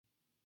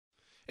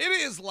It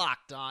is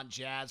Locked On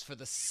Jazz for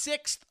the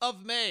 6th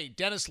of May.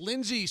 Dennis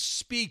Lindsay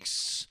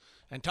speaks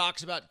and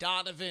talks about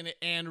Donovan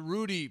and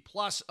Rudy,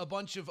 plus a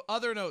bunch of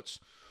other notes.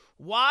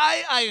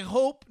 Why I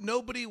hope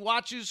nobody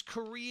watches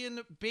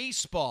Korean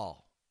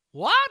baseball.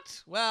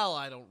 What? Well,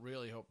 I don't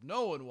really hope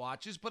no one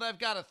watches, but I've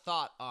got a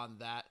thought on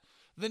that.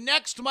 The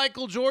next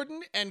Michael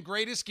Jordan and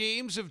greatest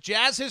games of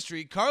Jazz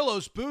history,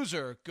 Carlos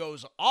Boozer,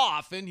 goes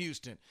off in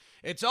Houston.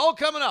 It's all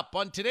coming up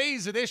on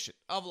today's edition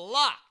of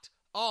Locked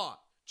On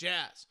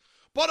Jazz.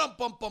 Pow!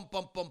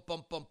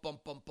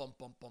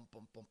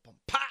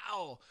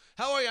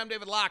 How are you? I'm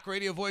David Locke,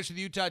 radio voice of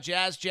the Utah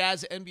Jazz,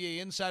 Jazz NBA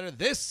insider.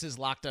 This is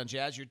Locked On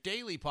Jazz, your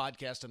daily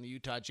podcast on the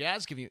Utah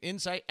Jazz, giving you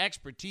insight,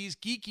 expertise,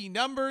 geeky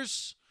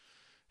numbers,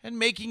 and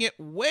making it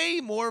way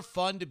more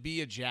fun to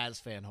be a Jazz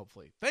fan,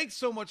 hopefully. Thanks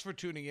so much for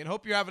tuning in.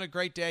 Hope you're having a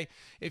great day.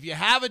 If you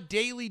have a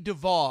daily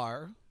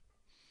DeVar,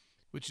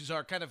 which is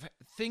our kind of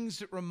things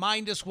that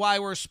remind us why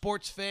we're a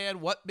sports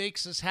fan, what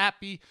makes us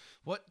happy,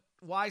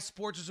 why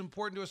sports is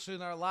important to us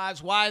in our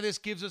lives, why this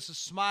gives us a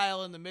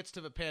smile in the midst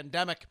of a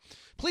pandemic,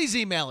 please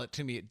email it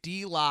to me at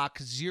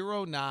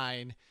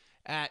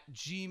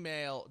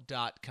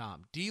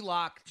dlock09@gmail.com.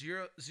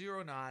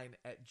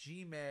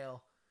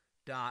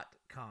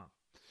 dlock09@gmail.com.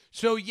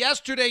 So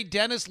yesterday,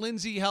 Dennis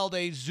Lindsay held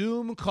a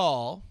Zoom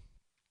call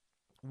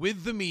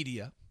with the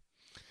media.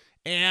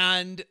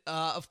 And,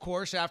 of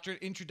course, after an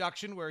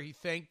introduction where he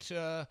thanked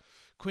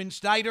Quinn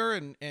Snyder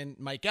and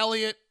Mike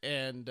Elliott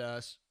and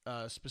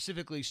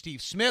specifically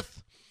Steve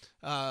Smith,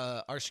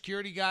 our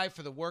security guy,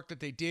 for the work that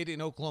they did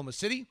in Oklahoma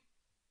City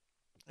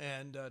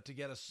and to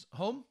get us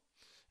home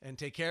and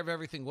take care of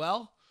everything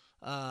well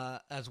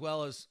as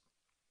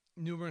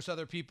numerous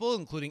other people,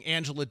 including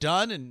Angela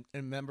Dunn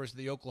and members of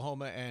the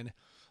Oklahoma and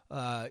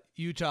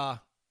Utah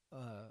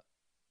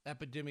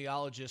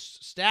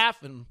epidemiologist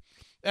staff and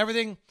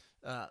everything.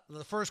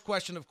 The first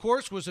question, of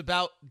course, was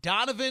about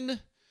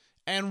Donovan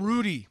and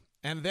Rudy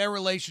and their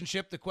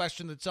relationship, the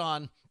question that's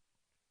on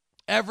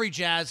every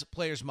Jazz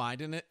player's mind.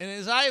 And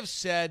as I have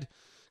said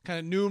kind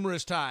of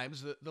numerous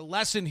times, the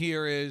lesson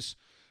here is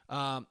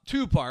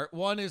two-part.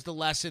 One is the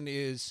lesson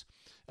is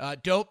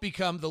don't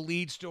become the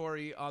lead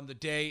story on the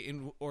day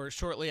or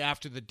shortly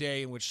after the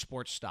day in which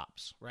sports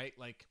stops, right?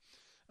 Like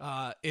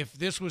if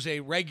this was a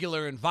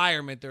regular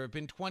environment, there have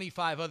been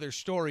 25 other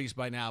stories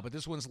by now, but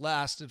this one's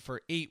lasted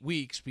for 8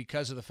 weeks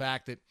because of the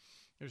fact that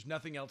there's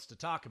nothing else to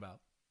talk about.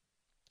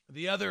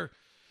 The other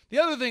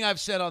thing I've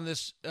said on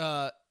this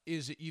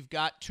is that you've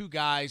got two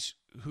guys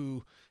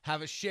who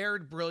have a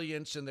shared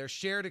brilliance and their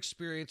shared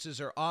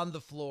experiences are on the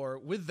floor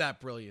with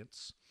that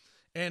brilliance.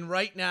 And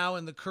right now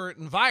in the current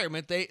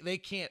environment, they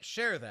can't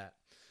share that.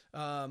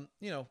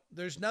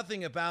 There's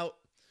nothing about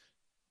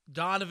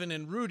Donovan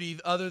and Rudy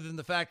other than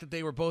the fact that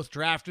they were both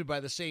drafted by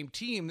the same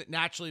team that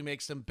naturally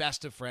makes them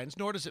best of friends,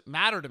 nor does it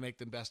matter to make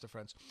them best of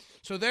friends.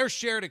 So their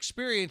shared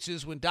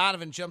experiences when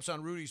Donovan jumps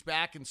on Rudy's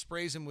back and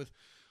sprays him with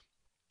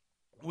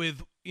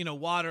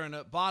water in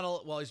a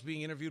bottle while he's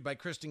being interviewed by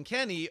Kristen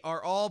Kenny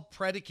are all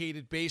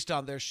predicated based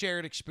on their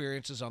shared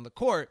experiences on the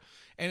court.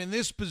 And in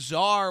this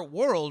bizarre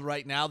world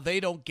right now, they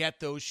don't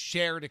get those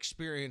shared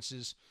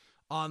experiences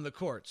on the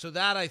court. So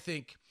that I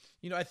think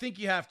you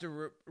have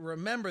to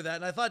remember that.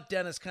 And I thought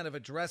Dennis kind of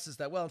addresses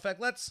that well. In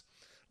fact, let's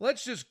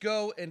just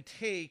go and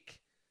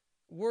take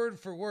word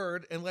for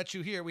word and let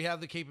you hear. We have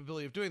the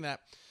capability of doing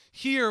that.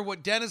 Hear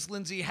what Dennis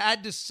Lindsay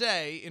had to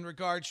say in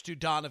regards to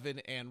Donovan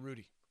and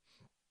Rudy.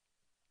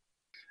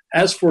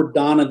 As for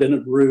Donovan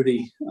and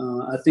Rudy,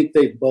 I think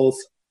they both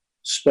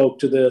spoke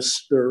to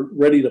this. They're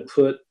ready to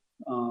put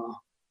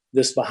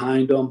this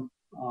behind them,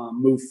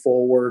 move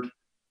forward,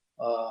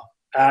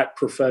 act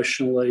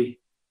professionally.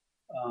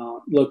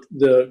 Look,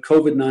 the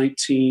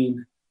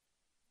COVID-19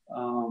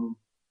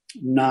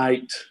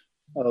 night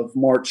of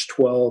March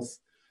 12th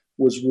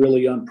was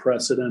really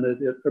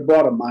unprecedented. It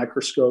brought a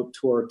microscope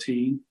to our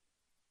team,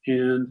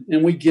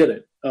 and we get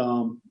it.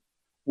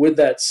 With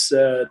that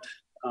said,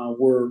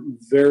 we're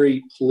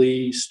very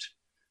pleased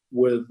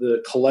with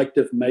the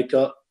collective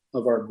makeup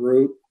of our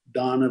group,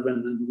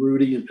 Donovan and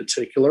Rudy in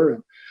particular.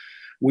 And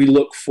we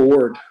look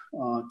forward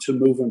to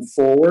moving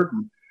forward.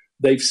 And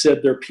they've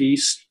said their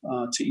piece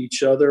to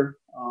each other.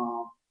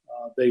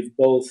 They've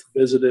both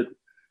visited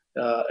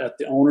at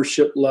the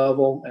ownership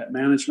level, at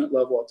management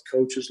level, at the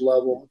coaches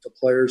level, at the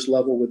players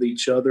level with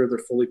each other. They're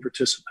fully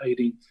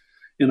participating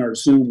in our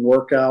Zoom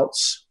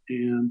workouts.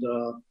 And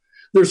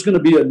there's going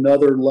to be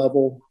another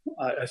level,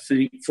 I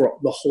think, for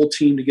the whole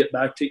team to get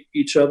back to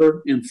each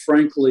other. And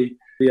frankly,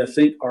 I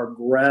think our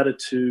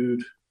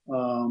gratitude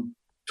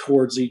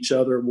towards each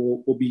other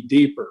will be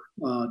deeper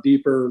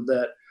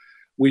that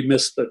we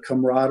miss the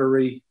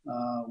camaraderie.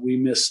 We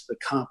miss the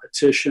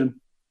competition.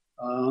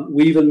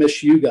 We even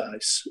miss you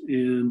guys.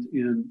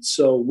 And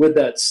so with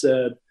that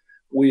said,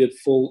 we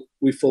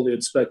fully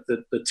expect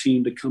that the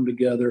team to come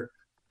together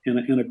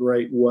in a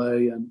great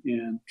way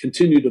and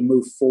continue to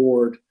move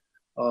forward.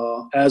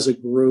 As a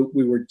group,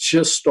 we were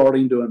just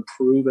starting to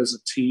improve as a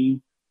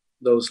team.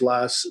 Those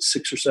last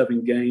 6 or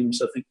 7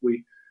 games, I think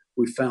we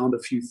found a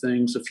few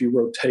things, a few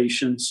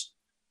rotations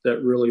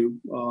that really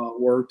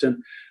worked.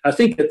 And I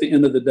think at the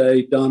end of the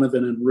day,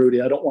 Donovan and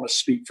Rudy, I don't want to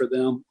speak for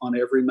them on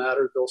every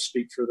matter. They'll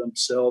speak for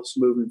themselves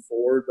moving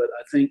forward. But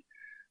I think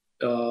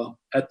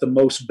at the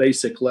most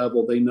basic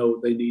level, they know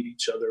they need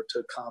each other to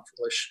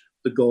accomplish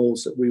the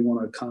goals that we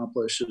want to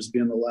accomplish as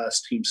being the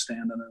last team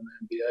standing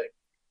in the NBA.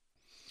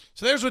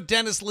 So there's what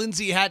Dennis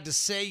Lindsey had to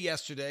say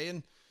yesterday.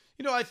 And,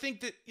 I think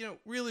that,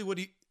 really what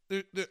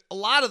a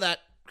lot of that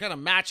kind of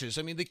matches.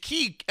 I mean, the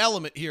key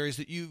element here is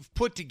that you've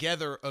put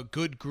together a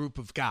good group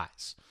of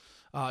guys.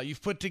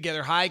 You've put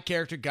together high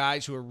character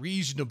guys who are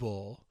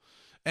reasonable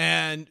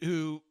and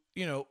who,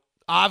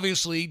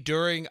 obviously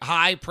during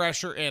high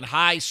pressure and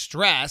high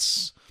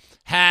stress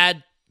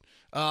had,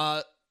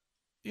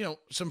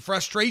 some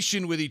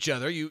frustration with each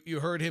other. You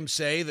heard him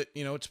say that,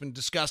 it's been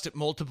discussed at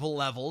multiple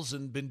levels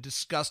and been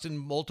discussed in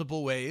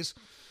multiple ways.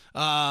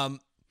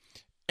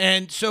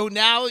 And so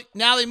now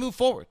they move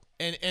forward.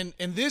 And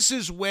this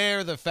is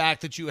where the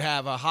fact that you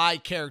have a high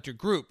character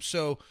group.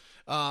 So,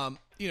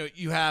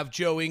 you have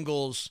Joe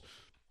Ingles,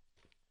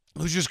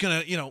 who's just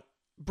going to,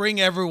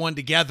 bring everyone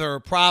together,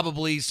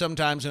 probably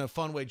sometimes in a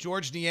fun way.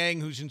 George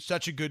Niang, who's in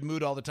such a good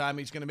mood all the time,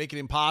 he's going to make it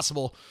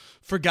impossible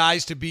for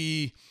guys to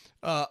be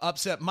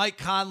upset. Mike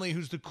Conley,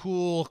 who's the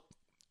cool,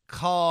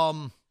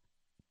 calm,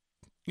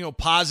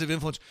 positive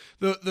influence.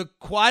 The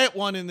quiet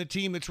one in the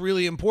team that's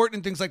really important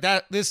and things like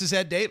that, this is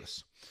Ed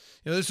Davis.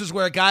 This is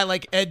where a guy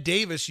like Ed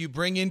Davis you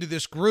bring into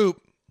this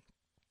group,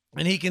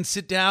 and he can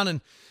sit down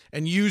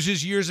and use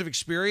his years of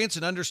experience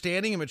and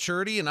understanding and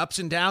maturity and ups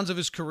and downs of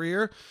his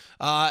career,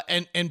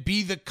 and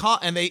be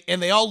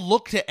and they all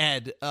look to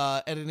Ed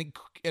at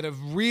a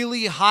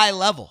really high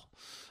level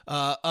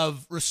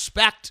of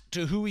respect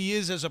to who he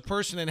is as a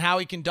person and how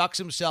he conducts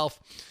himself.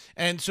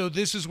 And so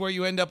this is where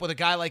you end up with a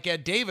guy like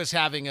Ed Davis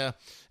having a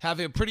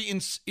pretty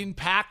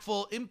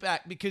impactful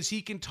impact, because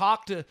he can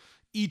talk to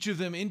each of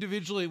them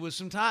individually with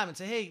some time and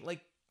say, hey,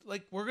 like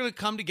we're going to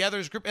come together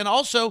as a group. And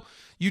also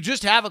you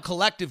just have a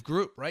collective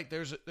group, right?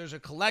 There's a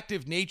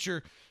collective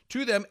nature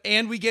to them.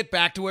 And we get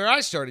back to where I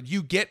started.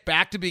 You get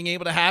back to being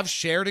able to have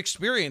shared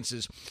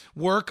experiences,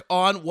 work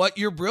on what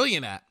you're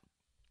brilliant at.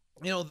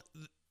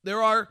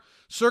 There are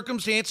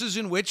circumstances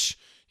in which,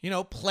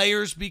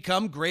 players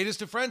become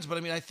greatest of friends. But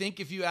I mean, I think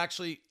if you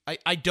actually,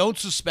 I don't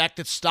suspect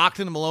that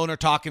Stockton and Malone are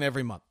talking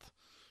every month,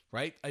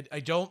 right? I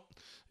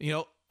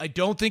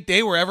don't think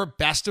they were ever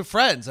best of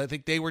friends. I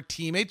think they were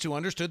teammates who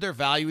understood their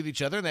value with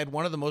each other, and they had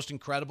one of the most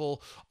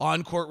incredible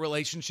on-court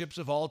relationships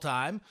of all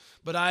time.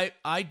 But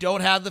I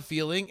don't have the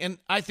feeling, and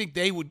I think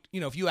they would,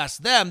 if you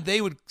ask them, they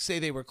would say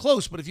they were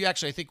close. But if you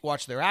actually, I think,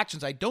 watch their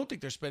actions, I don't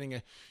think they're spending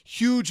a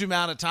huge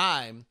amount of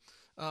time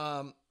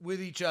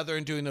with each other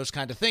and doing those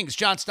kind of things.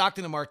 John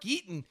Stockton and Mark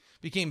Eaton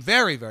became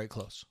very, very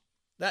close.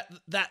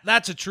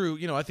 That's a true,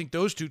 I think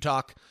those two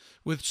talk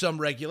with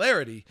some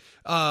regularity.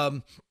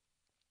 I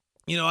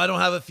don't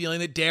have a feeling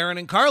that Darren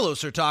and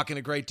Carlos are talking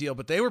a great deal,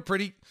 but they were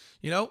pretty,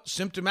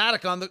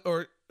 symptomatic on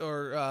the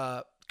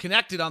or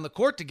connected on the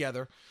court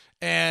together.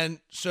 And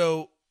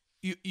so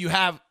you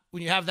have,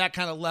 when you have that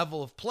kind of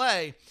level of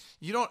play,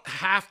 you don't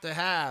have to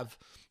have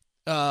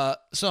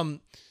some,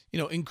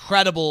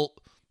 incredible,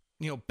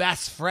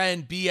 best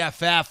friend,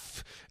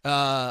 BFF,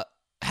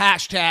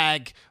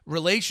 hashtag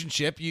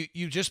relationship.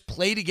 You just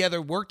play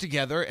together, work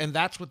together, and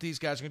that's what these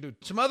guys are going to do.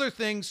 Some other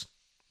things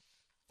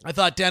I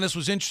thought Dennis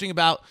was interesting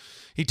about.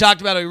 He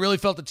talked about how he really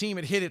felt the team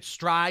had hit its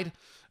stride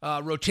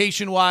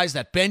rotation-wise.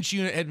 That bench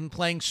unit had been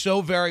playing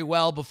so very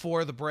well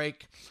before the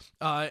break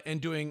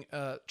and doing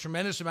a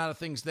tremendous amount of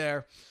things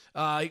there.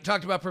 He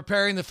talked about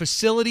preparing the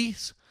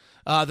facilities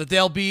that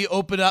they'll be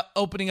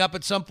opening up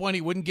at some point.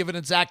 He wouldn't give an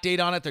exact date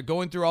on it. They're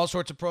going through all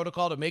sorts of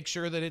protocol to make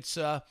sure that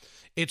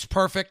it's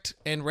perfect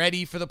and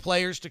ready for the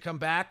players to come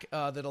back,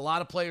 that a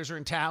lot of players are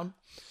in town.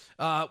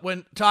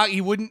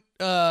 He wouldn't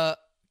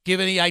give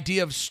any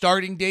idea of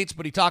starting dates,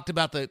 but he talked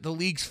about the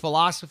league's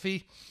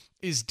philosophy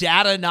is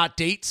data, not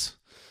dates,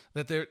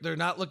 that they're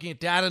not looking at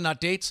data,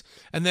 not dates.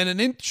 And then an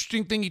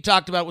interesting thing he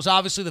talked about was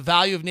obviously the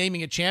value of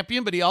naming a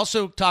champion, but he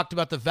also talked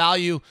about the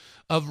value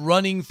of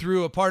running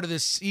through a part of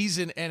this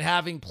season and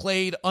having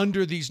played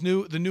under the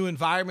new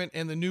environment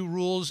and the new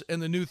rules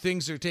and the new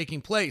things that are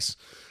taking place.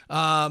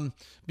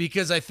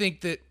 Because I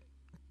think that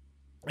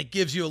it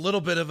gives you a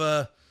little bit of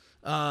a,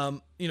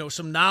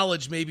 some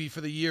knowledge maybe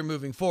for the year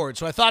moving forward.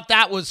 So I thought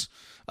that was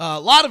a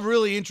lot of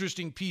really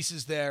interesting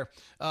pieces there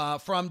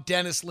from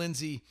Dennis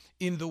Lindsey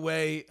in the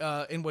way,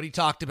 in what he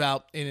talked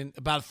about in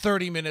about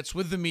 30 minutes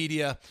with the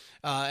media,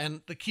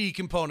 and the key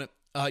component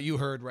you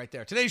heard right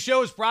there. Today's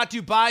show is brought to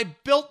you by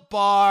Built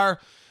Bar.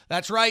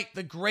 That's right,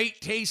 the great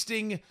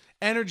tasting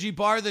energy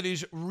bar that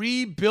is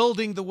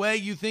rebuilding the way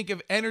you think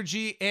of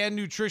energy and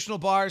nutritional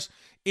bars.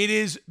 It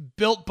is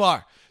Built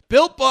Bar.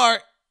 Built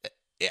Bar,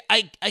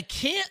 I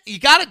can't, you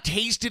got to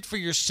taste it for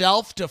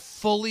yourself to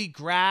fully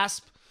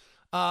grasp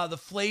the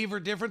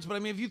flavor difference. But I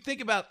mean, if you think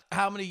about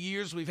how many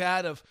years we've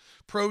had of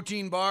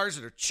protein bars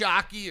that are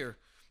chalky or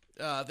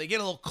they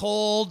get a little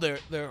cold,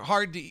 they're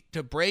hard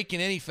to break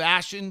in any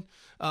fashion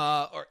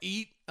or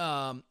eat.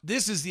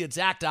 This is the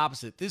exact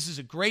opposite. This is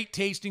a great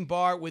tasting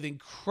bar with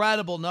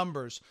incredible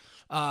numbers.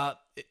 The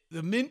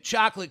mint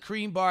chocolate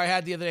cream bar I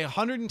had the other day,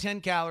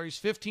 110 calories,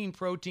 15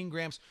 protein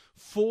grams,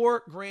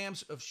 4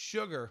 grams of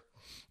sugar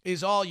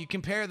is all. You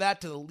compare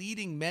that to the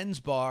leading men's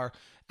bar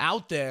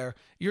out there,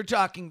 you're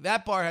talking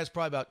that bar has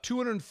probably about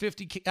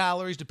 250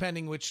 calories,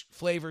 depending which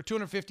flavor,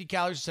 250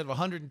 calories instead of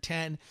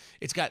 110.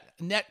 It's got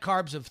net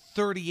carbs of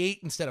 38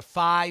 instead of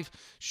 5.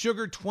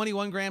 Sugar,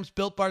 21 grams.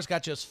 Built Bar's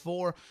got just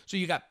 4. So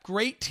you got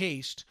great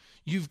taste.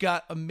 You've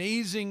got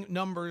amazing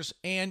numbers,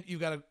 and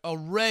you've got an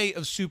array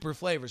of super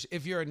flavors.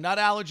 If you're a nut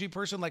allergy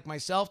person like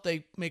myself,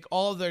 they make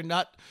all of their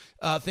nut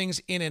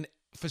things in an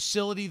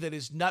facility that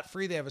is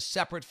nut-free. They have a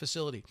separate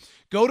facility.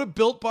 Go to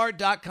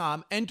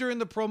BuiltBar.com, enter in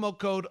the promo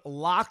code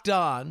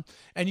LOCKEDON,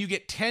 and you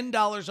get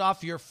 $10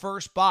 off your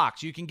first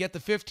box. You can get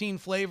the 15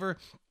 flavor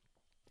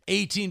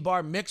 18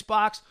 bar mix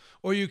box,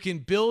 or you can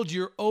build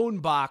your own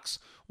box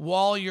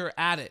while you're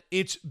at it.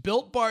 It's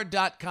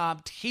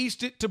BuiltBar.com.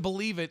 Taste it to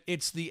believe it.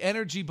 It's the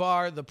energy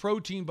bar, the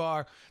protein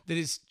bar that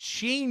is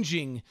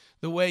changing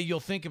the way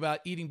you'll think about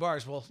eating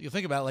bars. Well, you'll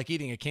think about it like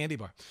eating a candy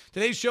bar.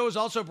 Today's show is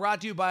also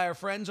brought to you by our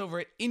friends over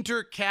at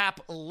Intercap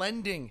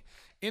Lending.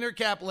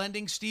 Intercap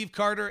Lending, Steve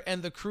Carter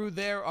and the crew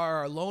there are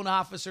our loan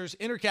officers.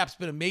 Intercap's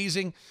been an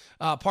amazing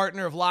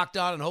partner of Locked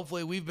On, and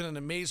hopefully we've been an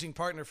amazing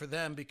partner for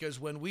them, because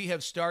when we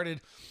have started,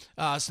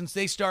 since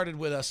they started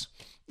with us,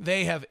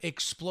 they have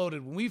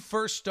exploded. When we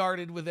first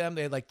started with them,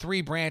 they had like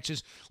 3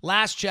 branches.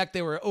 Last check,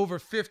 they were over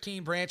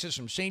 15 branches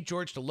from St.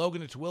 George to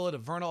Logan to Tooele to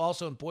Vernal,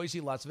 also in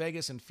Boise, Las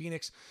Vegas, and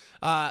Phoenix.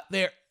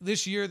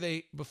 This year,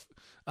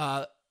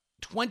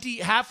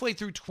 halfway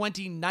through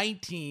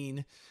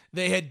 2019,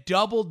 they had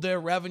doubled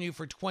their revenue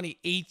for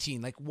 2018.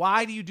 Like,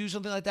 why do you do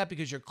something like that?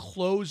 Because you're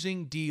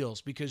closing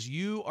deals, because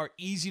you are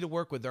easy to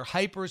work with. They're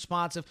hyper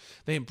responsive.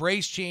 They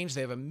embrace change.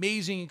 They have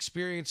amazing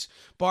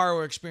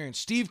borrower experience.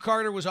 Steve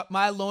Carter was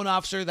my loan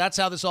officer. That's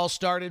how this all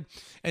started.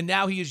 And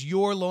now he is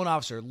your loan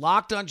officer.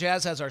 Locked On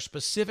Jazz has our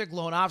specific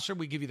loan officer.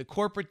 We give you the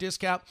corporate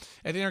discount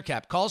at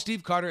Intercap. Call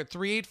Steve Carter at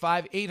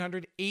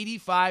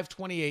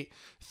 385-800-8528.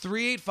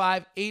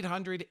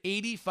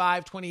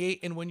 385-800-8528.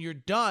 And when you're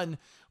done,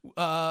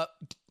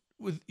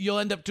 you'll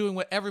end up doing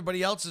what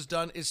everybody else has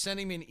done, is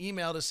sending me an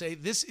email to say,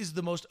 this is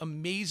the most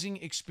amazing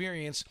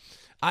experience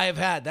I have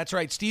had. That's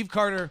right. Steve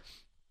Carter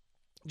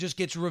just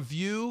gets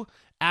review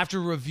after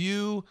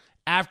review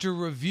after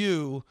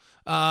review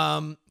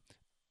of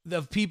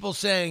people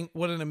saying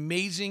what an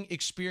amazing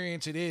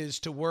experience it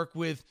is to work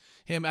with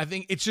him. I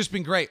think it's just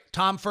been great.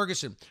 Tom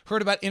Ferguson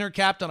heard about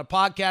Intercapped on a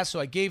podcast, so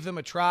I gave them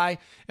a try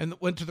and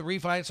went to the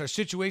refinance. Our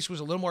situation was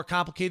a little more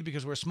complicated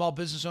because we're a small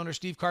business owner.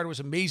 Steve Carter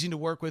was amazing to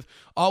work with,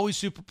 always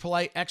super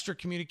polite, extra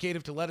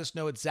communicative to let us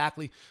know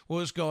exactly what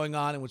was going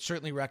on, and would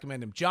certainly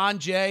recommend him. John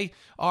Jay,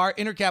 our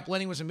Intercap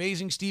Lending was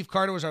amazing. Steve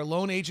Carter was our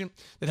loan agent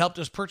that helped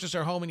us purchase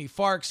our home, and he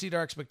far exceeded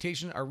our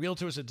expectation. Our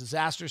realtor was a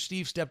disaster.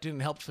 Steve stepped in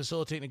and helped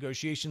facilitate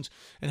negotiations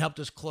and helped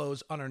us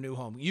close on our new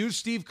home. Use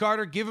Steve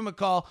Carter. Give him a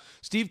call.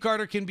 Steve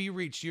Carter can be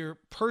reached, your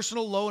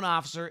personal loan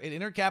officer at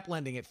Intercap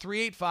Lending, at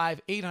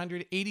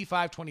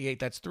 385-800-8528.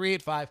 That's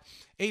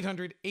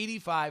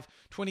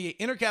 385-800-8528.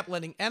 Intercap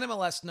Lending,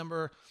 NMLS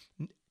number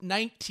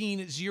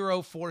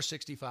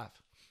 190465.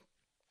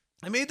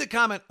 I made the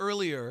comment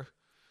earlier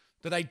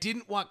that I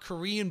didn't want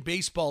Korean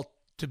baseball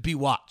to be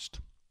watched.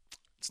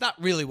 It's not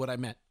really what I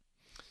meant.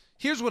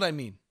 Here's what I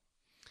mean.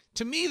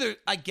 To me,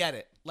 I get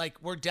it.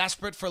 Like, we're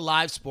desperate for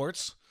live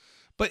sports.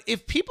 But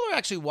if people are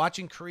actually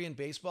watching Korean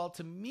baseball,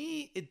 to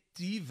me, it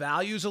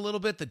devalues a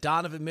little bit the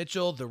Donovan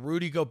Mitchell, the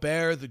Rudy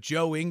Gobert, the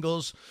Joe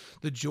Ingles,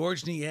 the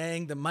George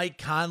Niang, the Mike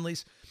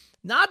Conleys.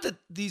 Not that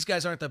these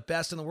guys aren't the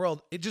best in the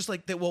world. It's just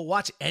like that we'll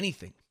watch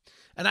anything.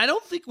 And I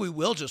don't think we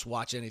will just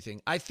watch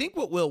anything. I think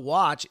what we'll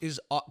watch is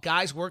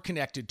guys we're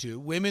connected to,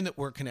 women that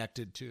we're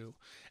connected to,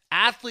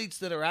 athletes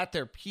that are at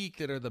their peak,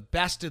 that are the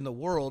best in the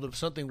world of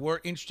something we're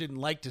interested and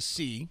like to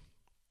see.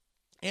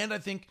 And I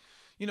think,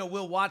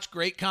 we'll watch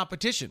great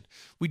competition.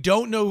 We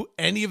don't know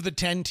any of the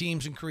 10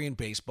 teams in Korean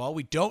baseball.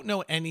 We don't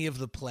know any of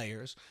the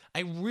players. I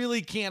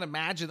really can't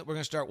imagine that we're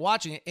going to start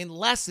watching it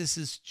unless this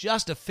is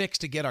just a fix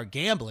to get our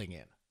gambling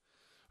in.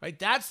 Right?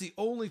 That's the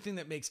only thing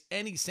that makes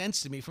any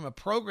sense to me from a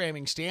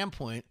programming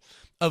standpoint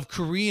of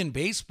Korean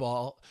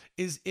baseball,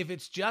 is if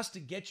it's just to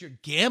get your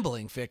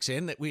gambling fix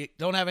in, that we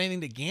don't have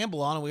anything to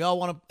gamble on and we all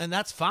want to, and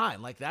that's fine.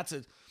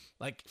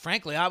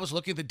 Frankly, I was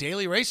looking at the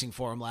Daily Racing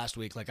Forum last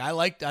week.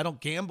 I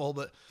don't gamble,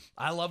 but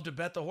I love to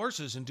bet the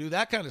horses and do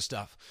that kind of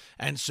stuff.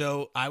 And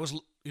so I was,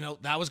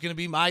 that was going to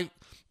be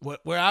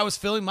where I was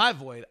filling my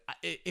void.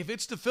 If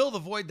it's to fill the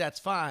void, that's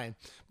fine.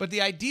 But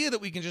the idea that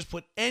we can just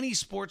put any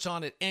sports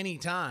on at any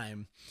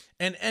time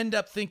and end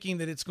up thinking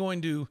that it's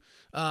going to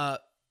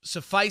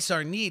suffice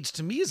our needs,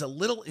 to me, is a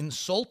little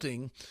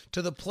insulting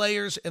to the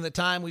players and the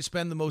time we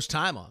spend the most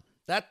time on.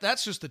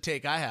 That's just the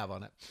take I have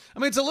on it. I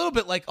mean, it's a little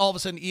bit like all of a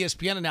sudden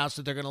ESPN announced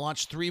that they're going to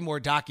launch 3 more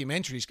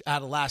documentaries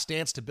out of Last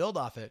Dance to build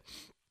off it.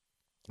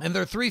 And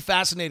they're 3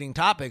 fascinating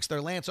topics.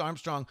 They're Lance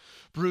Armstrong,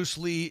 Bruce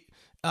Lee,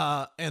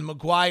 and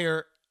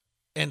McGuire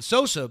and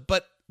Sosa.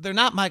 But they're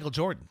not Michael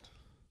Jordan.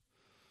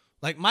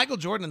 Like Michael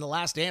Jordan and The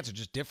Last Dance are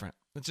just different.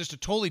 It's just a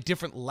totally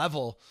different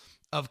level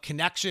of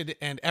connection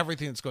and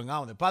everything that's going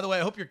on with it. By the way,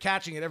 I hope you're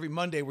catching it every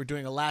Monday. We're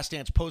doing a Last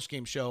Dance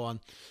postgame show on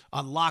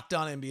Locked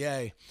On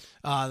NBA.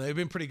 They've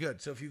been pretty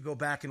good. So if you go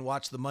back and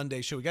watch the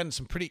Monday show, we got into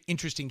some pretty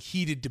interesting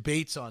heated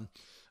debates on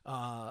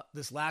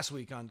this last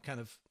week on kind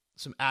of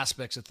some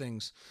aspects of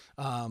things.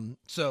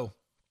 So,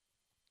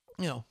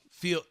 you know,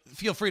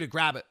 feel free to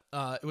grab it.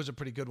 It was a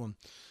pretty good one.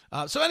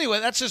 So anyway,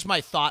 that's just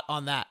my thought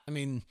on that. I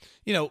mean,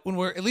 you know, when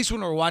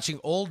we're watching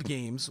old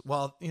games,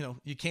 well, you know,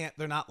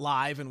 they're not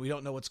live and we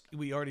don't know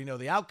we already know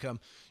the outcome.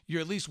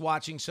 You're at least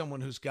watching someone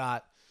who's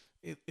got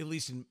at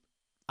least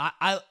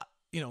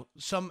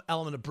some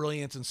element of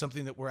brilliance and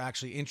something that we're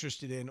actually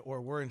interested in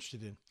or we're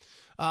interested in.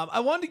 I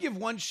wanted to give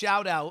one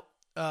shout out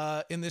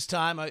in this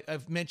time.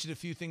 I've mentioned a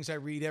few things I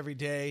read every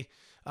day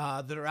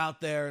that are out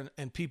there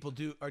and people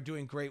are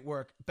doing great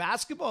work.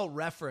 Basketball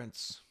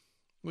Reference,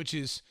 which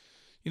is,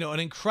 you know,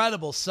 an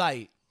incredible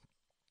site,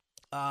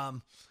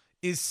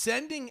 is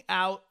sending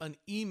out an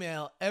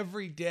email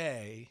every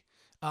day.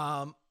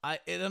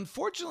 It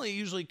unfortunately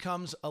usually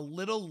comes a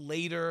little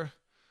later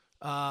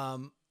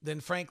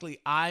than, frankly,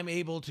 I'm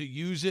able to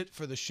use it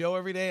for the show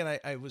every day. And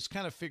I was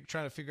kind of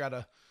trying to figure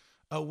out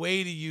a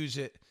way to use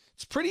it.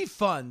 It's pretty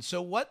fun.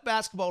 So what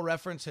Basketball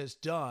Reference has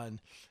done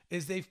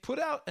is they've put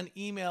out an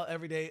email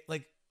every day,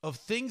 like of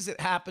things that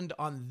happened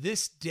on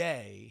this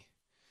day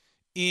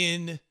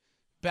in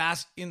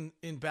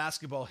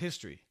basketball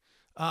history.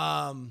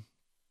 And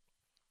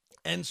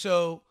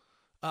so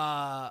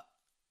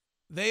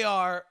they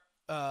have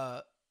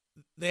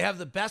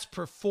the best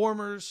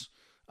performers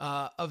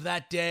of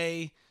that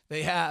day.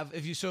 They have,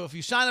 if you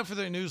sign up for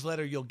their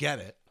newsletter, you'll get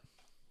it.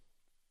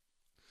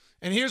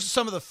 And here's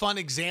some of the fun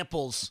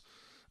examples.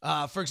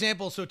 For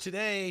example, so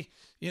today,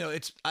 you know,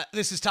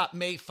 this is top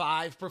May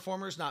 5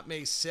 performers, not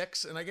May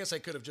 6. And I guess I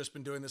could have just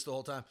been doing this the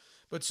whole time.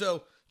 But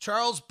so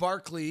Charles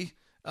Barkley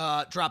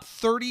dropped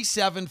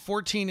 37,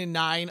 14, and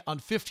 9 on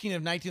 15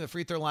 of 19 the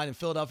free throw line in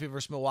Philadelphia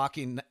versus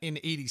Milwaukee in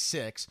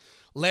 86.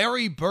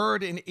 Larry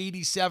Bird in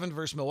 87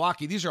 versus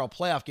Milwaukee. These are all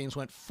playoff games.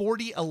 Went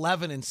 40,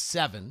 11, and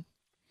 7.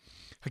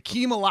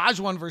 Hakeem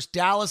Olajuwon versus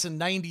Dallas in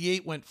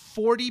 98 went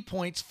 40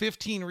 points,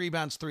 15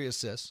 rebounds, 3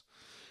 assists.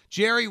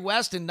 Jerry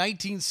West in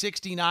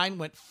 1969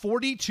 went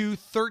 42,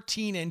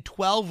 13, and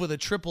 12 with a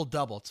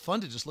triple-double. It's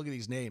fun to just look at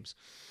these names.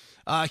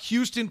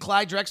 Houston,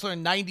 Clyde Drexler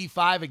in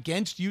 95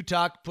 against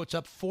Utah puts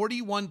up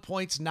 41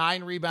 points,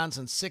 9 rebounds,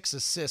 and 6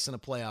 assists in a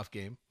playoff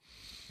game.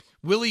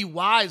 Willie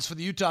Wise for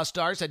the Utah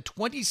Stars had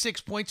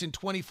 26 points and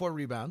 24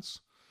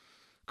 rebounds.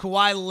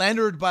 Kawhi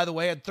Leonard, by the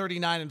way, had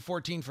 39 and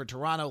 14 for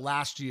Toronto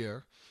last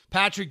year.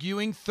 Patrick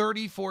Ewing,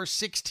 34,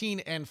 16,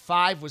 and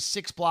 5 with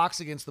 6 blocks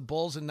against the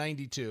Bulls in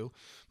 92.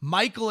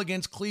 Michael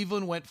against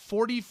Cleveland went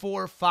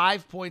 44,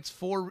 5 points,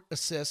 4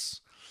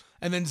 assists.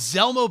 And then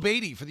Zelmo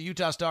Beatty for the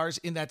Utah Stars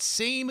in that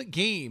same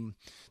game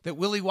that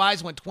Willie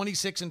Wise went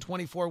 26 and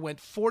 24, went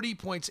 40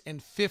 points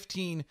and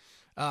 15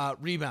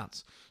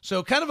 rebounds.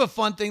 So kind of a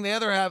fun thing. They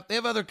have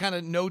other kind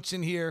of notes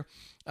in here.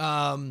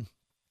 In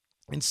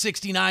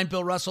 69,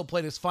 Bill Russell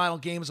played his final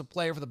game as a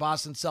player for the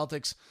Boston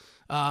Celtics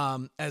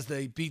as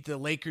they beat the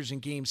Lakers in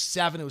Game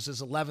 7. It was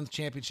his 11th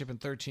championship in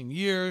 13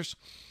 years.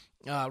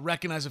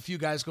 Recognize a few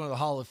guys going to the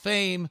Hall of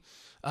Fame.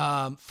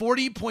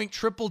 40-point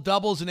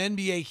triple-doubles in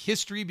NBA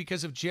history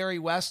because of Jerry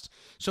West.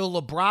 So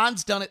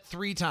LeBron's done it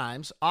 3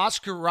 times.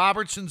 Oscar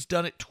Robertson's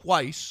done it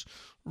twice.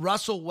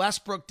 Russell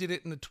Westbrook did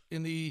it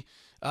in the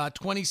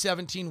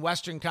 2017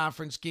 Western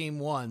Conference Game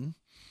 1,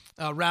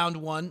 Round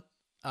 1,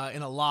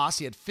 in a loss.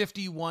 He had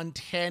 51,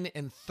 10,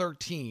 and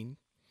 13.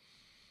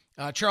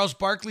 Charles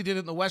Barkley did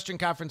it in the Western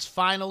Conference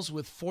Finals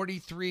with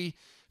 43,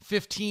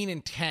 15,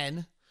 and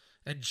 10.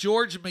 And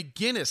George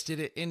McGinnis did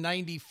it in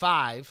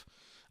 95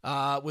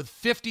 with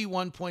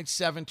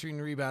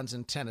 51.17 rebounds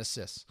and 10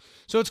 assists.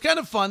 So it's kind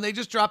of fun. They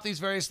just dropped these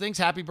various things.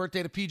 Happy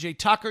birthday to P.J.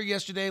 Tucker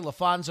yesterday,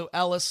 LaFonso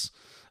Ellis,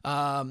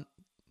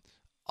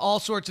 all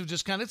sorts of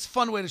just kind of, it's a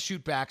fun way to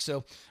shoot back.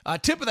 So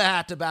tip of the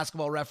hat to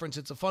Basketball Reference.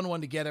 It's a fun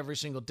one to get every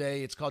single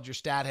day. It's called your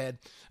Stat Head.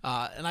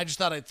 And I just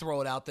thought I'd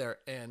throw it out there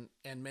and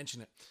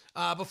mention it.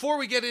 Before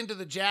we get into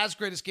the Jazz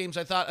greatest games,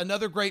 I thought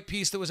another great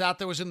piece that was out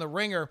there was in The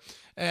Ringer,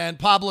 and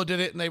Pablo did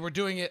it, and they were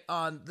doing it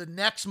on the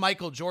next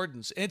Michael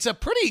Jordans. And it's a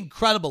pretty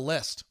incredible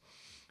list.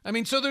 I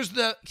mean, so there's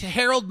the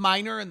Harold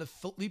Miner and the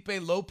Felipe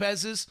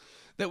Lopez's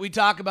that we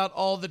talk about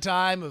all the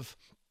time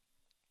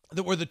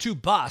that were the 2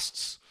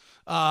 busts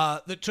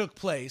that took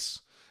place.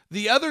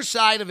 The other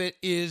side of it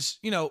is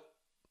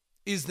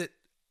that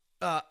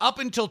up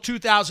until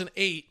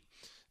 2008,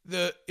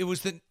 it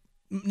was the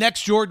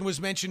next Jordan was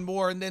mentioned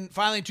more, and then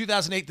finally in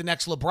 2008, the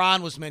next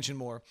LeBron was mentioned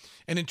more,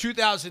 and in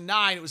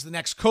 2009, it was the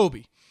next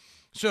Kobe.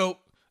 So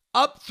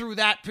up through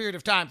that period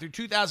of time, through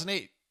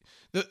 2008,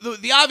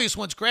 the obvious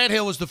ones, Grant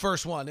Hill was the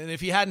first one, and if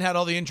he hadn't had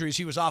all the injuries,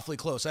 he was awfully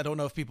close. I don't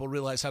know if people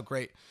realize how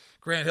great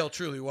Grant Hill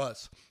truly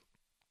was.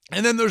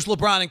 And then there's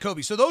LeBron and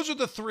Kobe. So those are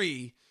the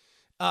 3.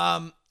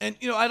 And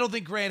I don't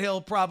think Grant Hill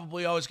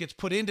probably always gets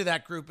put into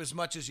that group as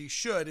much as he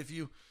should. If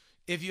you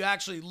if you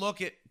actually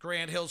look at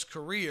Grant Hill's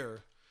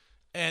career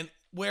and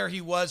where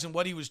he was and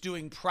what he was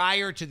doing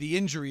prior to the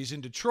injuries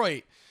in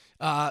Detroit,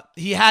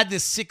 he had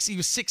this he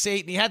was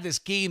 6'8", and he had this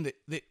game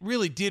that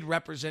really did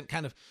represent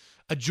kind of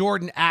a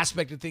Jordan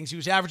aspect of things. He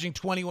was averaging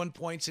 21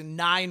 points and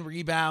 9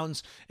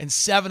 rebounds and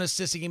 7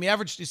 assists a game. He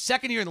averaged his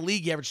second year in the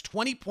league, he averaged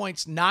 20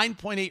 points,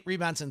 9.8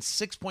 rebounds, and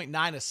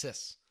 6.9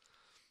 assists.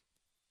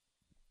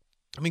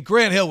 I mean,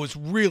 Grant Hill was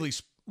really,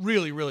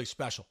 really, really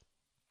special.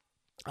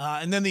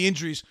 And then the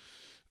injuries,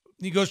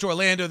 he goes to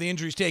Orlando, the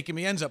injuries take him.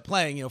 He ends up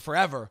playing,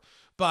 forever.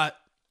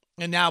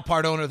 And now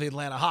part owner of the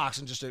Atlanta Hawks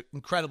and just an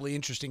incredibly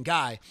interesting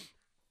guy.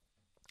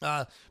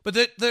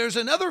 But there's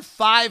another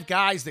 5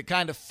 guys that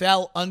kind of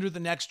fell under the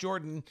next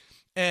Jordan,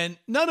 and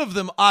none of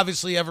them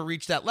obviously ever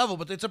reached that level,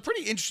 but it's a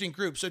pretty interesting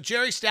group. So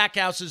Jerry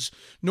Stackhouse is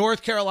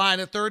North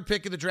Carolina, 3rd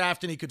pick of the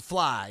draft, and he could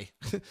fly.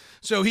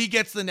 So he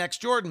gets the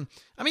next Jordan.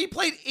 I mean, he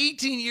played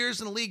 18 years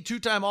in the league,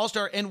 2-time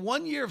All-Star, and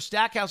 1 year of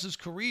Stackhouse's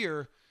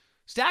career,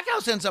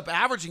 Stackhouse ends up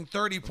averaging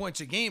 30 points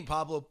a game.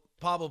 Pablo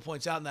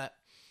points out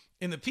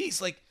in the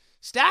piece. Like,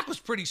 Stack was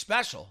pretty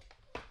special.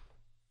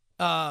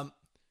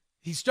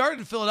 He started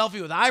in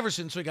Philadelphia with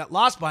Iverson, so he got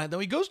lost behind. Then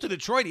he goes to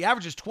Detroit. He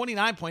averages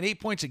 29.8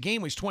 points a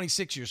game when he's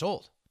 26 years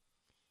old.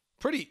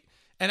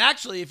 And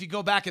actually, if you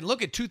go back and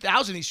look at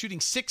 2000, he's shooting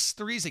 6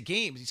 threes a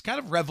game. He's kind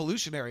of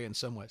revolutionary in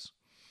some ways.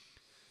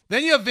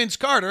 Then you have Vince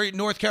Carter,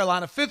 North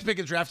Carolina, 5th pick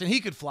of the draft, and he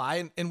could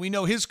fly, and we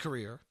know his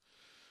career.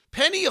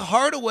 Penny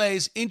Hardaway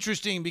is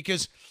interesting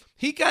because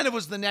he kind of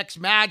was the next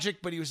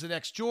Magic, but he was the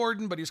next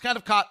Jordan, but he was kind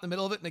of caught in the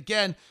middle of it. And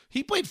again,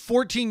 he played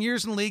 14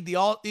 years in the league.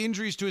 The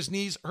injuries to his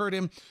knees hurt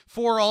him,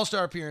 4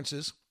 All-Star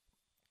appearances.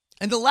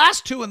 And the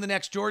last 2 in the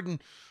next Jordan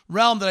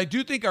realm that I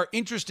do think are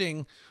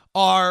interesting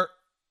are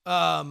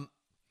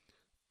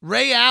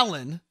Ray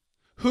Allen,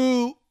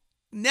 who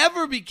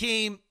never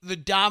became the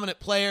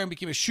dominant player and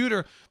became a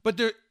shooter, but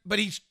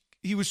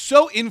he was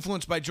so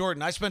influenced by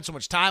Jordan. I spent so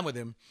much time with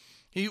him.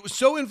 He was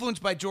so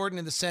influenced by Jordan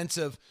in the sense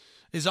of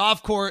his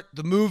off court,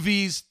 the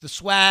movies, the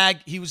swag.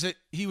 He was a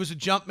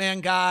jump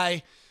man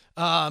guy.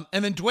 And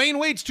then Dwayne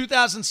Wade's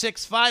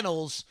 2006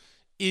 finals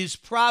is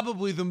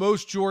probably the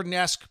most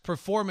Jordan-esque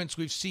performance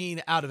we've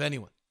seen out of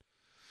anyone.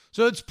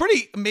 So it's a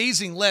pretty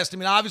amazing list. I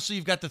mean, obviously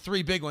you've got the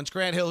 3 big ones.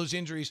 Grant Hill, whose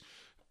injuries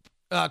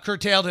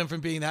curtailed him from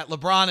being that.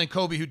 LeBron and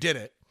Kobe, who did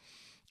it.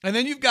 And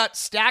then you've got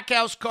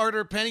Stackhouse,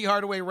 Carter, Penny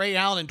Hardaway, Ray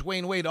Allen, and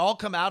Dwayne Wade all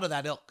come out of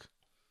that ilk.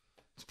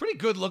 It's a pretty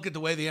good look at the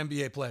way the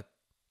NBA played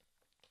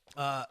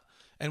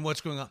and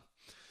what's going on.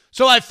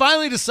 So I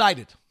finally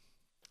decided.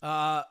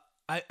 I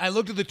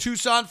looked at the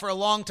Tucson for a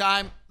long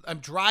time. I'm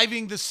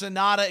driving the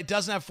Sonata. It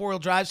doesn't have 4-wheel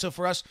drive, so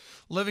for us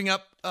living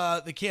up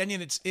the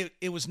canyon,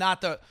 it was not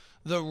the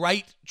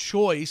right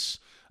choice.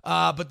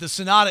 But the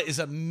Sonata is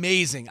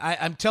amazing.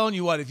 I'm telling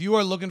you what, if you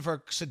are looking for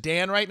a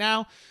sedan right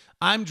now,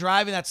 I'm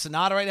driving that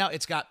Sonata right now.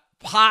 It's got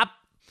pop.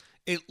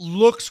 It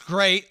looks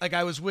great. Like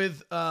I was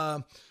with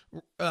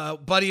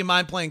buddy of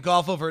mine playing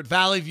golf over at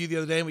Valley View the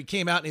other day, and we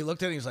came out and he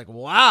looked at it and he's like,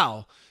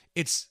 wow,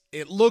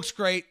 it looks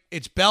great.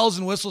 Its bells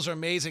and whistles are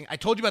amazing. I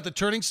told you about the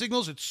turning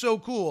signals. It's so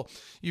cool.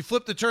 You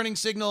flip the turning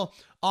signal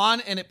on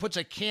and it puts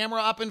a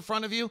camera up in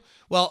front of you.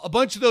 Well, a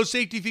bunch of those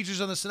safety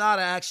features on the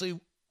Sonata actually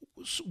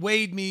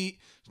swayed me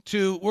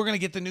to, we're going to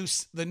get the new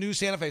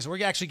Santa Fe. So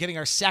we're actually getting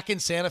our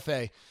second Santa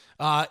Fe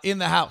in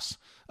the house.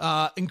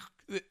 And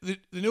the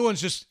new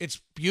one's it's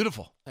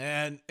beautiful.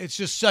 And it's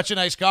just such a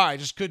nice car. I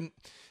just couldn't,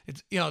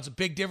 it's a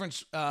big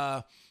difference.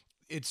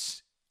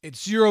 It's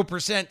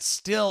 0%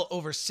 still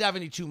over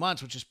 72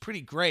 months, which is pretty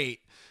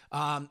great.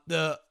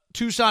 The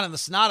Tucson and the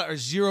Sonata are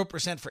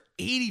 0% for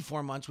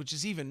 84 months, which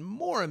is even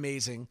more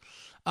amazing.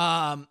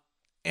 And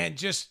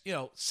just,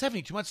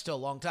 72 months is still a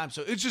long time.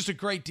 So it's just a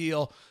great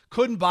deal.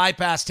 Couldn't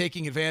bypass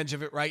taking advantage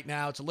of it right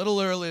now. It's a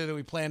little earlier than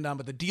we planned on,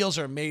 but the deals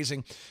are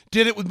amazing.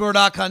 Did it with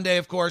Murdoch Hyundai,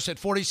 of course, at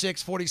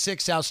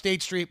 4646 South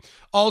State Street.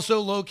 Also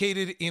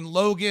located in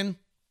Logan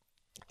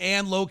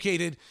and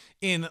located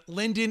in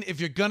Linden. If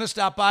you're going to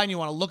stop by and you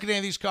want to look at any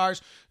of these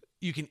cars,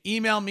 you can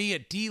email me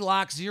at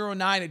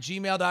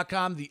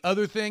dlock09@gmail.com. The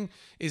other thing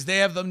is they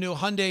have the new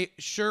Hyundai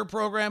Sure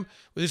program.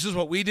 This is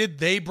what we did.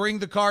 They bring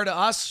the car to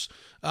us.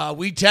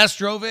 We test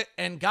drove it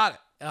and got it.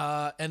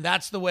 And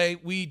that's the way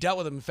we dealt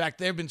with them. In fact,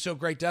 they've been so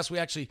great to us. We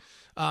actually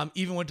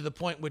even went to the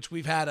point which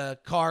we've had a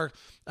car.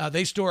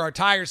 They store our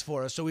tires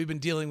for us. So we've been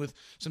dealing with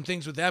some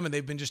things with them, and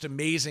they've been just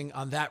amazing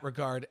on that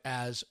regard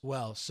as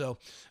well. So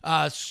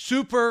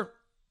super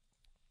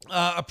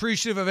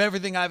appreciative of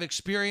everything I've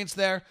experienced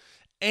there,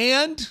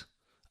 and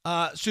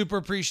super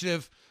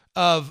appreciative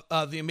of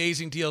the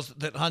amazing deals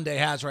that Hyundai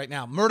has right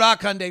now.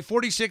 Murdoch Hyundai,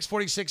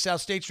 4646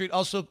 South State Street,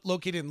 also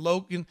located in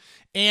Logan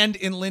and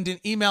in Linden.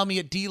 Email me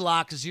at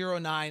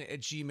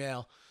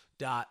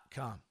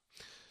dlock09@gmail.com.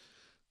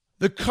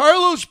 The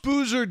Carlos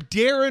Boozer,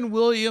 Darren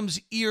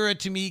Williams era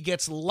to me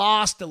gets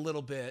lost a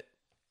little bit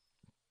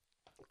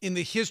in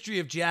the history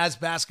of Jazz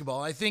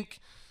basketball. I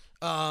think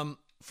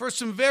for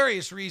some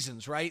various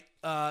reasons, right?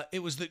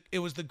 It was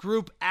the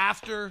group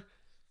after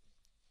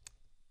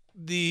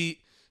the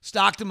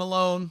Stockton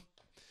Malone.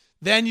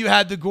 Then you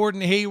had the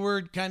Gordon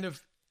Hayward kind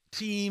of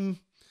team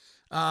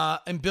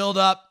and build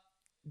up.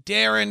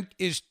 Darren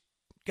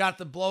got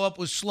the blow up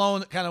with Sloan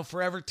that kind of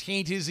forever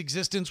taint his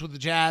existence with the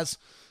Jazz.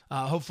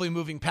 Hopefully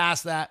moving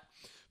past that.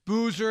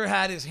 Boozer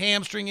had his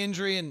hamstring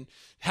injury and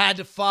had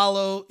to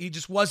follow. He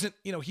just wasn't,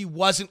 he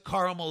wasn't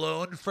Karl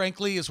Malone,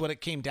 frankly, is what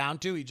it came down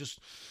to.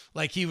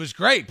 He was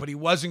great, but he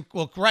wasn't,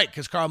 right,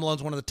 because Karl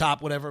Malone's one of the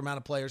top whatever amount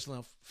of players,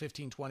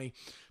 15, 20,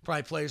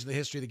 probably players in the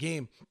history of the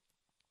game.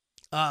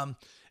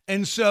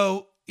 And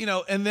so,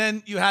 and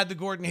then you had the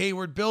Gordon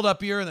Hayward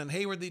build-up year, and then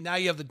Hayward, now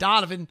you have the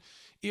Donovan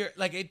year.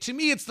 To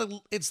me, it's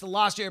the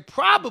lost year.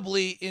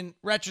 Probably, in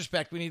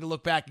retrospect, we need to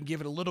look back and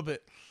give it a little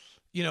bit,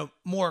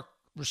 more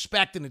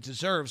respect than it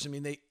deserves. I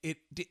mean, it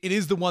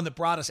is the one that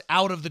brought us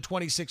out of the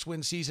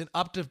 26-win season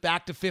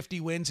back to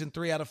 50 wins in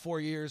 3 out of 4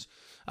 years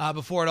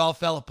before it all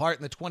fell apart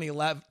in the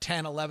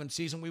 2010-11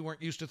 season. We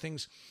weren't used to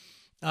things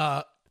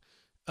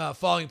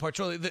falling apart.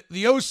 The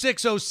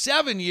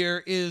 06-07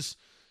 year is,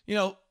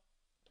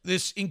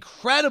 this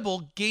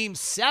incredible Game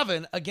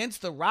 7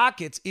 against the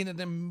Rockets in an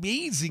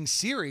amazing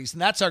series,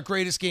 and that's our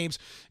greatest games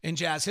in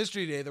Jazz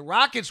history today. The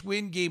Rockets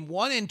win Game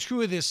 1 and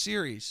 2 of this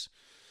series.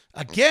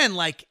 Again,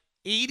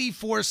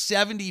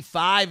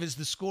 84-75 is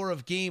the score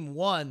of Game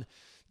 1.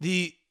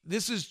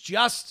 This is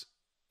just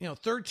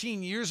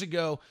 13 years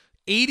ago.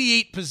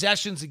 88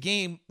 possessions a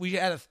game. We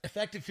had an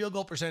effective field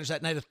goal percentage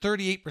that night of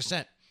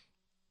 38%.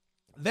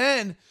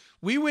 Then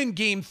we win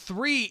Game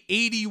 3,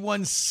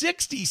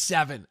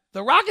 81-67.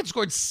 The Rockets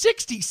scored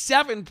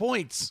 67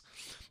 points,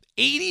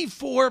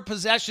 84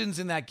 possessions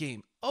in that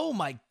game. Oh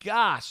my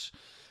gosh!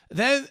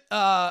 Then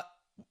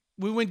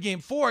we win Game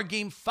 4.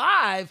 Game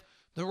 5.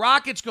 The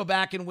Rockets go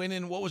back and win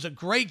in what was a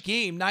great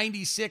game,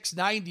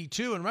 96-92.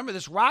 And remember,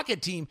 this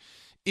Rocket team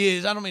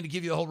I don't mean to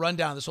give you the whole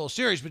rundown of this whole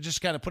series, but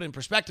just kind of put it in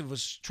perspective,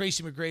 was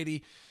Tracy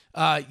McGrady,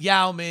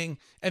 Yao Ming.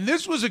 And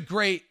this was a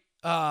great,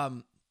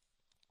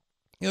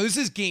 this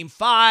is Game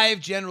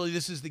 5. Generally,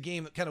 this is the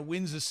game that kind of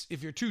wins this.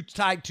 If you're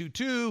tied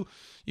 2-2,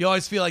 you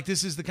always feel like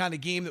this is the kind of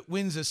game that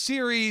wins a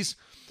series.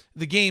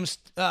 The game's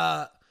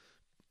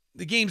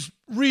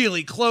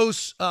really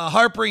close.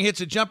 Harpering hits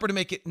a jumper to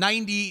make it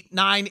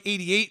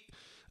 99-88.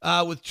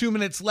 With 2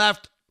 minutes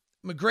left,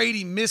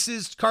 McGrady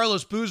misses.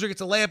 Carlos Boozer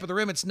gets a layup at the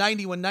rim. It's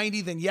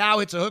 91-90. Then Yao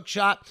hits a hook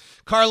shot.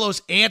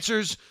 Carlos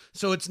answers.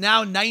 So it's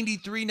now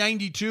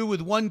 93-92 with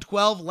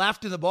 1:12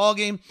 left in the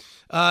ballgame.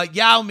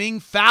 Yao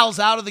Ming fouls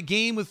out of the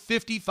game with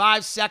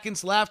 55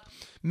 seconds left.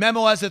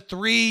 Memo has a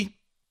 3.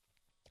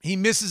 He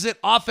misses it.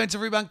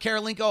 Offensive rebound,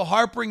 Karolinko.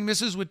 Harpering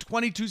misses with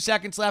 22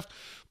 seconds left.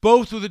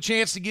 Both with a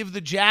chance to give the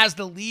Jazz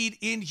the lead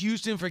in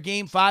Houston for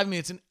Game 5. I mean,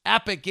 it's an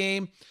epic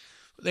game.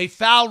 They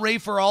foul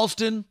Rafer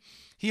Alston.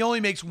 He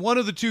only makes one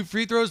of the 2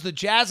 free throws. The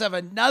Jazz have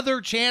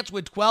another chance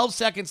with 12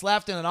 seconds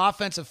left and an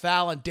offensive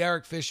foul on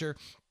Derek Fisher.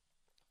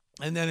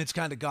 And then it's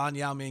kind of gone.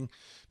 Yao Ming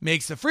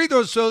makes the free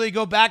throws. So they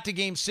go back to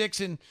Game 6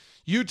 in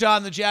Utah,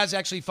 and the Jazz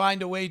actually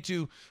find a way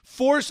to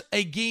force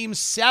a Game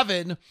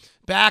 7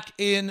 back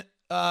in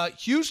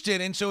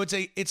Houston. And so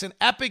it's an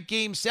epic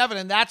Game 7,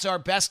 and that's our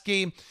best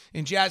game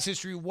in Jazz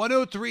history.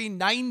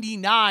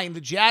 103-99.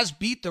 The Jazz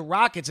beat the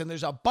Rockets, and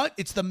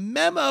it's the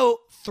Memo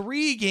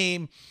 3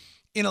 game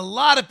in a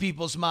lot of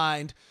people's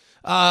mind.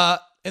 And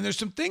there's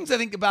some things I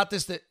think about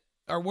this that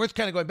are worth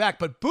kind of going back,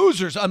 but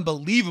Boozer's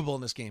unbelievable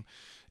in this game.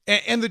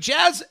 And the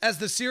Jazz, as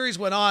the series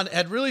went on,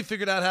 had really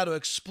figured out how to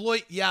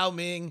exploit Yao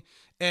Ming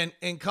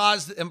and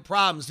cause them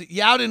problems.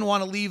 Yao didn't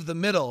want to leave the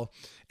middle.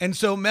 And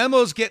so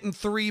Memo's getting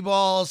 3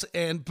 balls,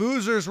 and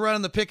Boozer's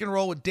running the pick and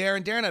roll with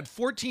Darren. Darren had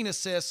 14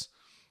 assists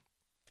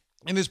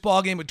in this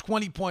ball game with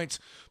 20 points.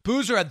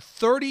 Boozer had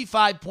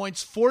 35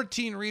 points,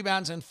 14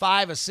 rebounds, and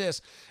 5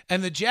 assists.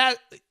 And the Jazz,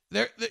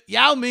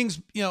 Yao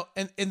Ming's,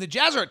 and the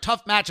Jazz are a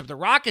tough matchup. The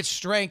Rockets'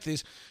 strength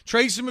is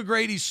Tracy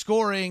McGrady's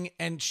scoring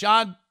and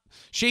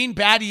Shane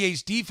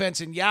Battier's defense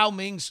and Yao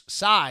Ming's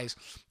size.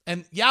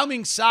 And Yao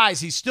Ming's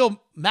size, he's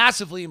still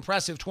massively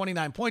impressive,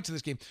 29 points in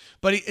this game,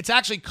 but it's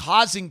actually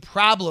causing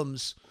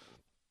problems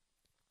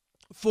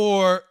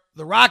for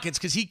the Rockets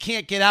because he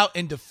can't get out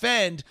and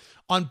defend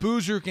on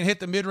Boozer, who can hit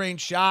the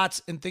mid-range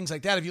shots and things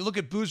like that. If you look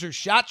at Boozer's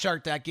shot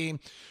chart that game,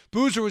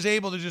 Boozer was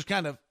able to just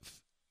kind of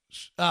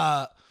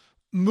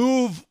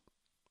move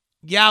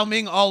Yao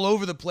Ming all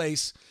over the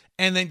place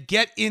and then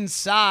get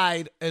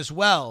inside as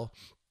well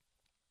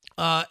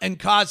and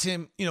cause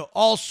him,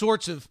 all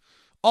sorts of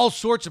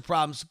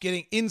problems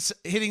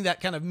hitting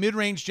that kind of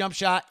mid-range jump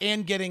shot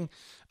and getting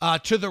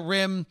to the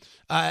rim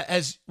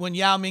as when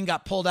Yao Ming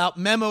got pulled out.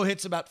 Memo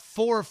hits about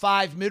 4 or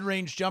 5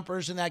 mid-range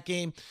jumpers in that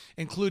game,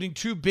 including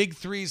 2 big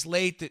threes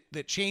late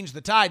that changed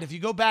the tide. If you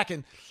go back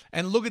and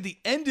look at the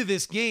end of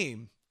this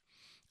game,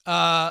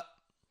 kind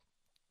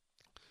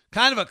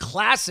of a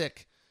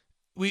classic.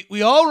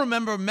 We all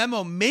remember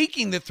Memo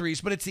making the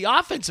threes, but it's the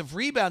offensive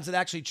rebounds that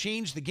actually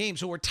changed the game.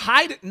 So we're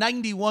tied at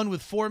 91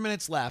 with 4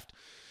 minutes left,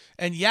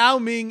 and Yao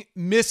Ming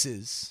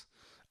misses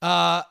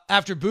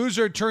after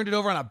Boozer turned it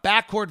over on a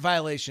backcourt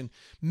violation.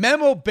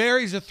 Memo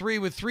buries a 3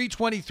 with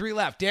 3:23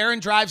 left. Darren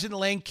drives in the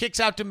lane, kicks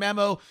out to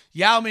Memo.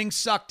 Yao Ming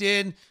sucked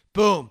in.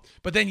 Boom.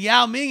 But then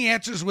Yao Ming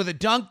answers with a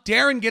dunk.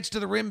 Darren gets to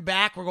the rim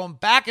back. We're going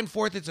back and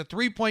forth. It's a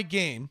 3-point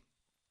game.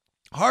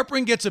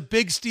 Harpring gets a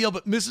big steal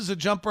but misses a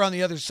jumper on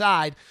the other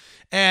side.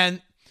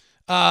 And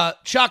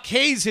Chuck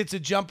Hayes hits a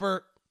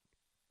jumper.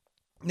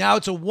 Now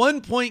it's a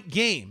 1-point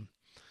game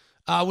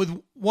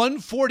with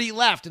 1:40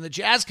 left. And the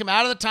Jazz come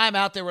out of the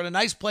timeout. They run a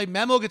nice play.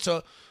 Memo gets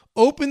a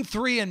open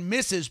three and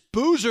misses.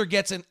 Boozer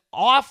gets an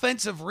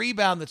offensive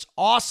rebound that's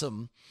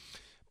awesome.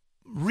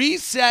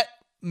 Reset.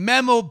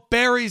 Memo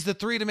buries the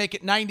three to make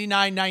it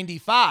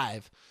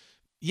 99-95.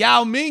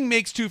 Yao Ming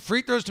makes 2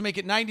 free throws to make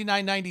it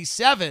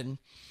 99-97.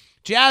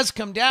 Jazz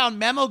come down.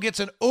 Memo gets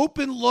an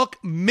open look,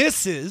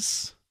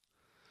 misses.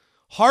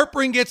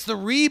 Harpring gets the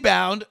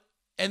rebound,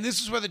 and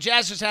this is where the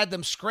Jazz just had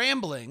them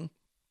scrambling.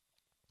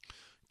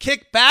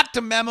 Kick back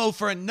to Memo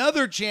for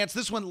another chance.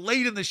 This one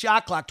late in the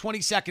shot clock, 20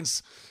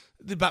 seconds,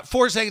 about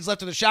 4 seconds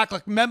left of the shot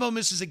clock. Memo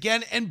misses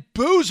again, and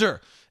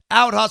Boozer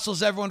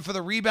out-hustles everyone for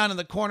the rebound in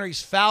the corner.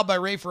 He's fouled by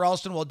Rafer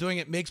Alston while doing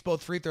it, makes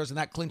both free throws, and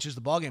that clinches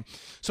the ballgame.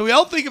 So we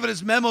all think of it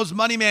as Memo's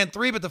money man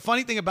 3, but the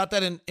funny thing about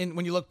that, in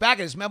when you look back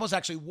at it, is Memo's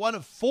actually 1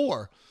 of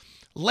 4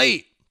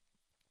 late,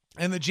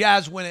 and the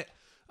Jazz win it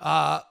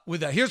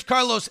with that. Here's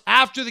Carlos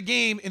after the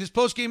game in his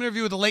post-game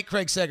interview with the late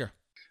Craig Sager.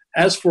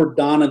 As for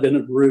Donovan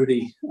and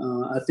Rudy,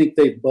 I think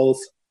they both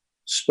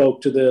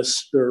spoke to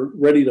this. They're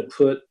ready to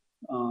put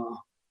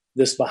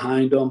this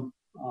behind them,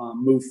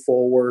 move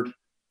forward,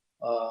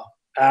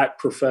 act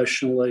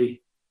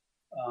professionally.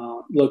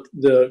 Look,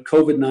 the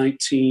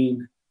COVID-19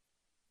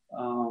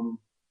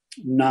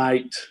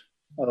 night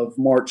of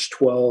March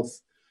 12th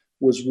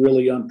was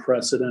really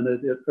unprecedented.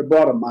 It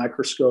brought a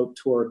microscope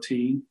to our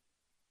team,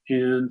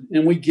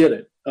 and we get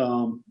it.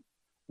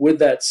 With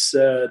that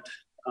said,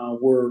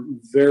 we're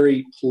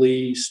very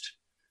pleased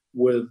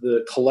with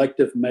the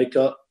collective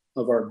makeup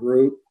of our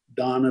group,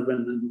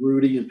 Donovan and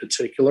Rudy in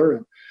particular,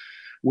 and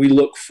we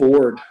look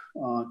forward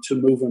to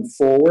moving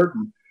forward.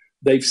 And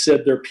they've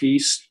said their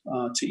piece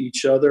to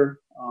each other.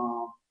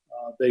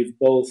 They've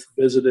both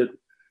visited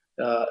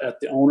at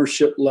the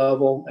ownership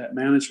level, at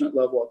management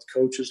level, at the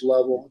coaches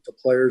level, at the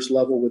players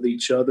level with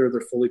each other.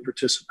 They're fully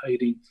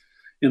participating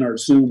in our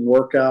Zoom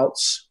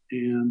workouts.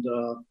 And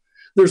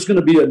there's going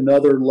to be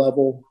another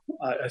level,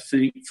 I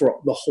think, for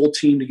the whole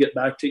team to get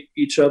back to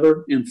each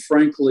other. And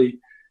frankly,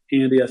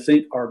 Andy, I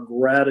think our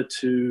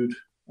gratitude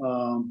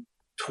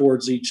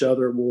towards each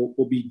other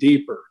will be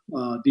deeper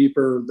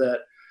that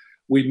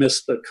we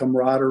miss the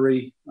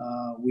camaraderie.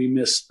 We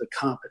miss the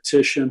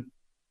competition.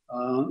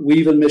 We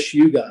even miss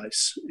you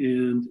guys.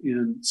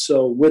 And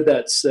so with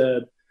that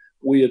said,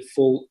 we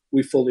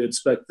fully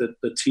expect that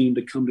the team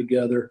to come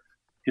together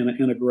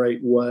in a great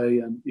way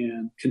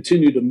and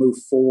continue to move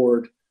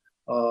forward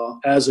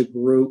as a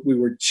group. We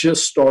were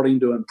just starting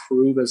to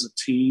improve as a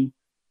team.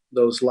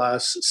 Those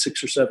last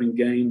 6 or 7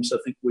 games, I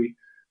think we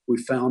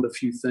found a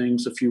few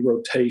things, a few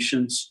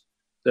rotations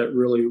that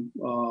really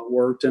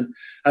worked. And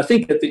I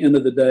think at the end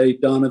of the day,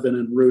 Donovan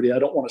and Rudy, I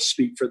don't want to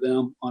speak for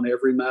them on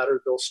every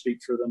matter. They'll speak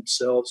for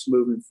themselves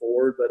moving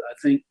forward. But I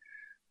think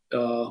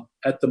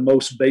at the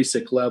most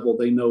basic level,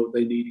 they know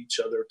they need each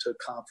other to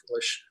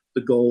accomplish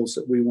the goals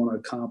that we want to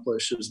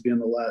accomplish as being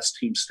the last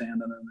team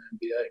standing in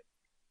the NBA.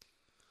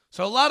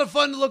 So a lot of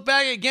fun to look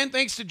back. Again,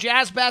 thanks to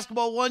Jazz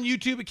Basketball One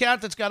YouTube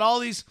account that's got all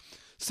these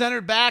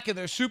centered back, and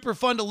they're super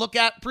fun to look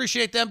at.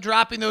 Appreciate them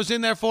dropping those in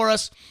there for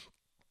us.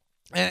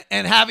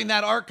 And having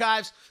that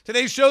archives.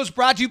 Today's show is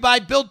brought to you by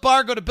Built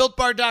Bar. Go to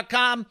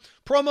BuiltBar.com.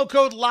 Promo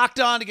code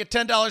LOCKEDON to get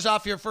 $10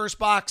 off your first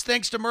box.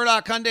 Thanks to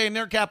Murdoch Hyundai and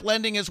Aircap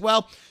Lending as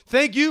well.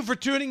 Thank you for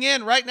tuning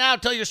in. Right now,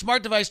 tell your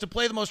smart device to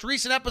play the most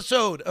recent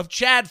episode of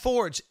Chad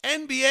Ford's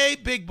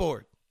NBA Big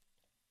Board.